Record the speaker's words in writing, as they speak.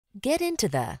Get into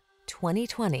the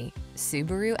 2020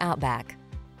 Subaru Outback.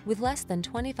 With less than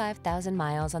 25,000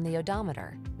 miles on the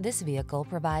odometer, this vehicle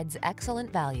provides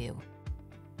excellent value.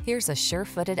 Here's a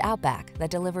sure-footed Outback that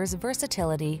delivers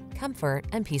versatility, comfort,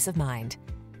 and peace of mind.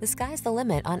 The sky's the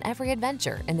limit on every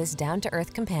adventure in this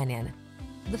down-to-earth companion.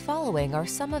 The following are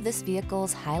some of this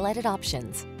vehicle's highlighted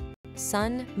options: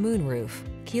 moonroof,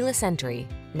 keyless entry,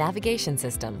 navigation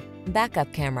system,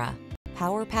 backup camera,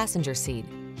 power passenger seat,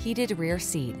 heated rear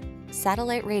seat,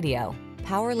 satellite radio,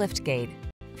 power liftgate,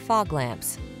 fog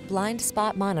lamps, blind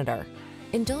spot monitor.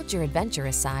 Indulge your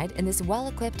adventurous side in this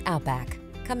well-equipped Outback.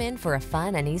 Come in for a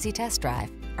fun and easy test drive.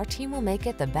 Our team will make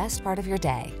it the best part of your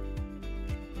day.